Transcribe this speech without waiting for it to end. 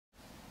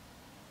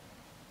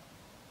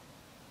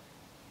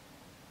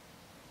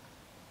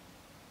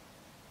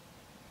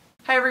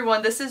Hi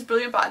everyone, this is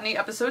Brilliant Botany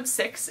episode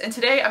 6, and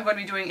today I'm going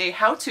to be doing a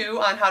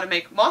how-to on how to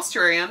make moss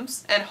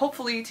terrariums and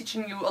hopefully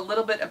teaching you a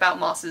little bit about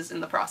mosses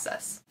in the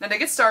process. Now to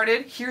get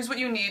started, here's what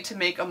you need to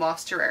make a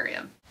moss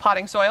terrarium.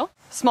 Potting soil,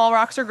 small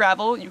rocks or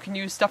gravel, you can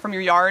use stuff from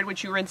your yard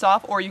which you rinse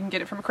off, or you can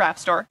get it from a craft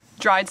store.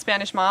 Dried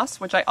Spanish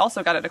moss, which I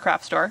also got at a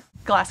craft store.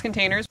 Glass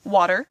containers,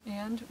 water,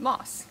 and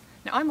moss.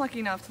 Now I'm lucky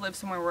enough to live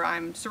somewhere where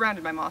I'm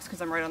surrounded by moss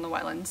because I'm right on the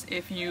wetlands.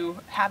 If you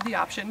have the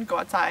option, go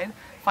outside,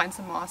 find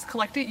some moss,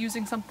 collect it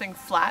using something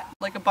flat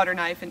like a butter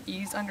knife and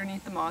ease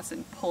underneath the moss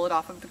and pull it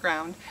off of the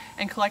ground,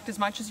 and collect as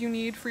much as you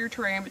need for your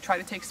terrarium, but try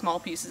to take small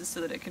pieces so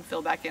that it can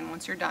fill back in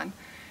once you're done.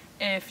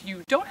 If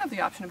you don't have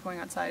the option of going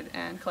outside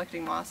and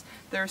collecting moss,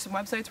 there are some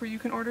websites where you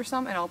can order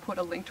some, and I'll put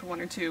a link to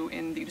one or two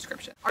in the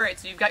description.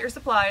 Alright, so you've got your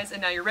supplies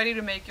and now you're ready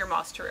to make your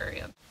moss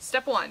terrarium.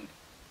 Step 1.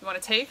 You want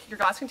to take your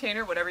glass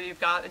container, whatever you've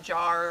got, a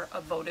jar,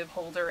 a votive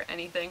holder,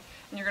 anything,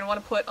 and you're going to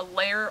want to put a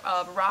layer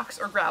of rocks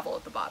or gravel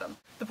at the bottom.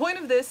 The point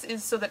of this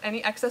is so that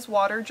any excess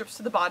water drips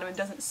to the bottom and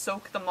doesn't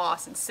soak the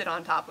moss and sit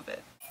on top of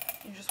it.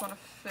 You just want to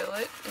fill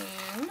it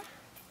in,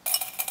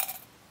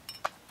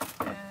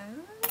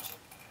 and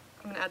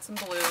I'm going to add some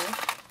blue.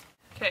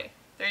 Okay,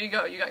 there you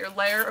go. You got your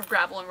layer of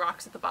gravel and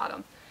rocks at the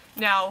bottom.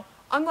 Now,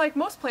 unlike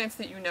most plants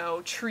that you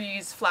know,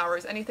 trees,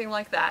 flowers, anything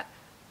like that,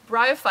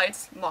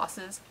 bryophytes,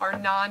 mosses, are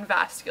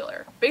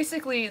non-vascular.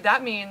 Basically,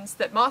 that means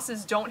that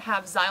mosses don't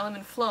have xylem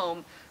and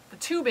phloem, the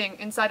tubing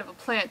inside of a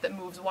plant that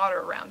moves water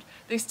around.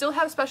 They still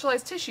have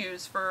specialized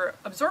tissues for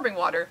absorbing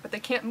water, but they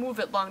can't move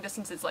it long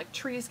distances like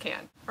trees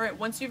can. Alright,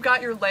 once you've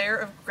got your layer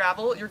of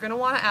gravel, you're going to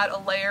want to add a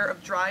layer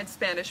of dried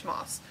Spanish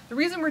moss. The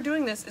reason we're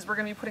doing this is we're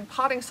going to be putting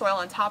potting soil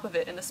on top of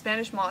it, and the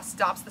Spanish moss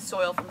stops the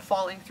soil from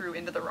falling through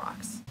into the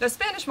rocks. Now,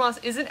 Spanish moss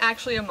isn't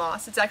actually a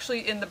moss, it's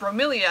actually in the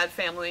bromeliad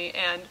family,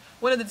 and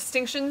one of the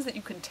distinctions that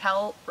you can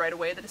tell right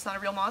away that it's not a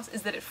real moss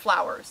is that it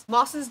flowers.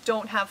 Mosses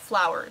don't have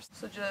flowers.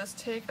 So just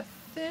take a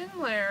thin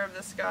layer of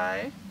this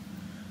guy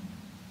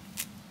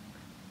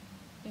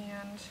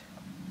and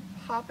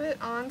pop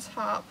it on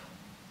top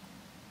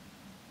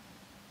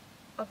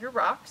of your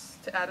rocks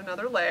to add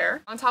another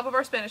layer. On top of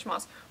our Spanish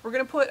moss, we're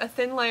going to put a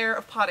thin layer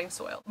of potting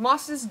soil.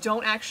 Mosses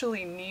don't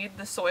actually need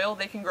the soil.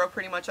 They can grow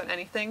pretty much on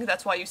anything.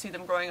 That's why you see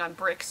them growing on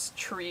bricks,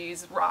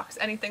 trees, rocks,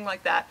 anything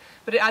like that.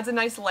 But it adds a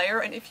nice layer,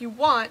 and if you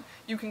want,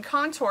 you can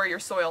contour your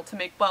soil to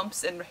make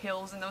bumps and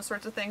hills and those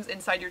sorts of things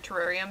inside your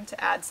terrarium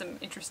to add some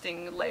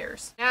interesting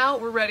layers. Now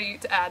we're ready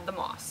to add the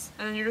moss.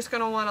 And then you're just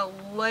going to want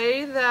to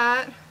lay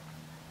that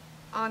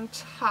on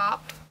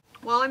top.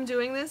 While I'm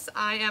doing this,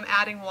 I am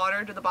adding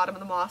water to the bottom of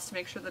the moss to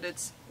make sure that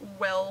it's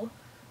well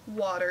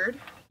watered.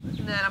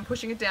 And then I'm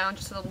pushing it down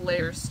just so the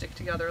layers stick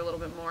together a little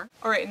bit more.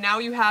 Alright, now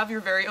you have your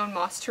very own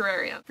moss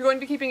terrarium. If you're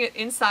going to be keeping it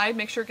inside,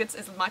 make sure it gets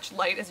as much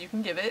light as you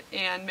can give it,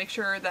 and make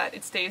sure that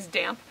it stays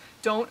damp.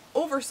 Don't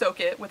over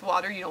soak it with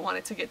water, you don't want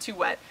it to get too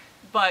wet,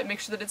 but make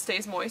sure that it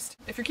stays moist.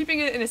 If you're keeping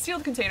it in a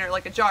sealed container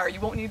like a jar, you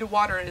won't need to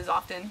water it as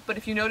often, but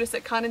if you notice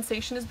that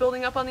condensation is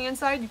building up on the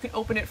inside, you can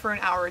open it for an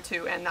hour or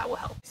two and that will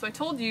help. So I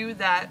told you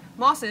that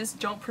mosses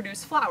don't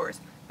produce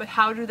flowers, but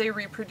how do they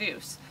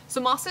reproduce?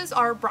 So mosses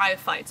are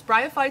bryophytes.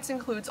 Bryophytes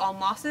includes all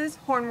mosses,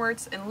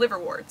 hornworts, and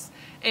liverworts,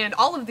 and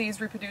all of these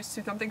reproduce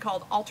through something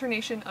called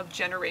alternation of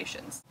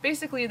generations.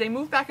 Basically, they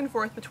move back and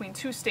forth between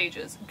two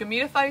stages,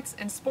 gametophytes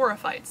and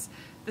sporophytes.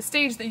 The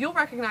stage that you'll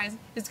recognize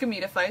is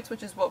gametophytes,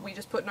 which is what we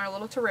just put in our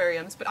little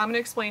terrariums, but I'm going to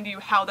explain to you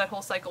how that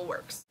whole cycle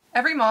works.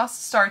 Every moss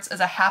starts as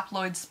a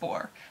haploid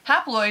spore.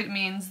 Haploid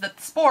means that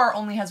the spore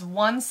only has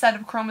one set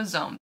of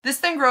chromosomes. This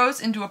then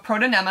grows into a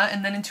protonema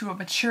and then into a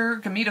mature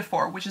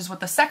gametophore, which is what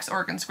the sex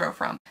organs grow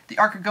from. The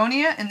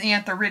archegonia and the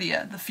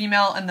antheridia, the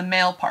female and the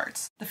male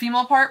parts. The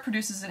female part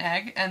produces an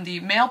egg, and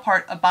the male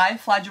part a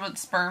biflagellate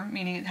sperm,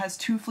 meaning it has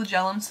two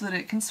flagellums so that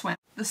it can swim.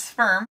 The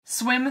sperm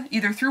swim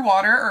either through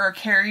water or are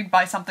carried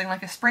by something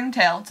like a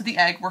springtail to the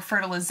egg where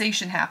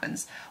fertilization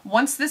happens.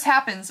 Once this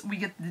happens, we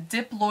get the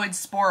diploid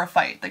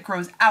sporophyte that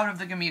grows out of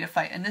the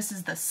gametophyte, and this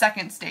is the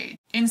second stage.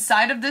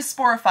 Inside of this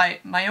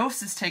sporophyte,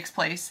 meiosis takes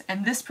place,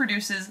 and this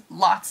produces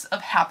lots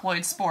of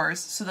haploid spores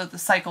so that the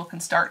cycle can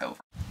start over.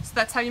 So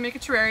that's how you make a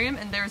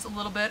terrarium, and there's a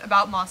little bit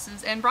about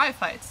mosses and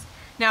bryophytes.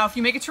 Now, if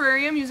you make a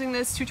terrarium using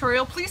this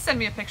tutorial, please send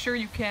me a picture.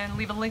 You can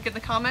leave a link in the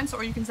comments,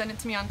 or you can send it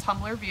to me on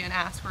Tumblr via an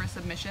ask or a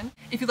submission.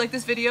 If you like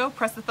this video,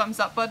 press the thumbs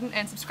up button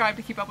and subscribe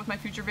to keep up with my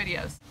future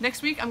videos.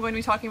 Next week, I'm going to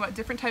be talking about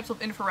different types of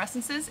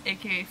inflorescences,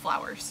 aka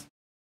flowers.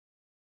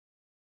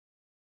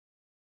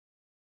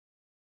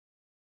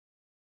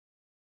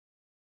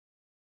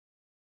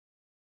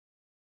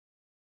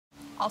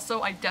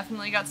 Also, I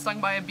definitely got stung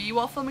by a bee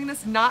while filming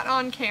this, not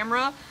on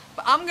camera,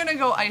 but I'm gonna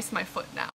go ice my foot now.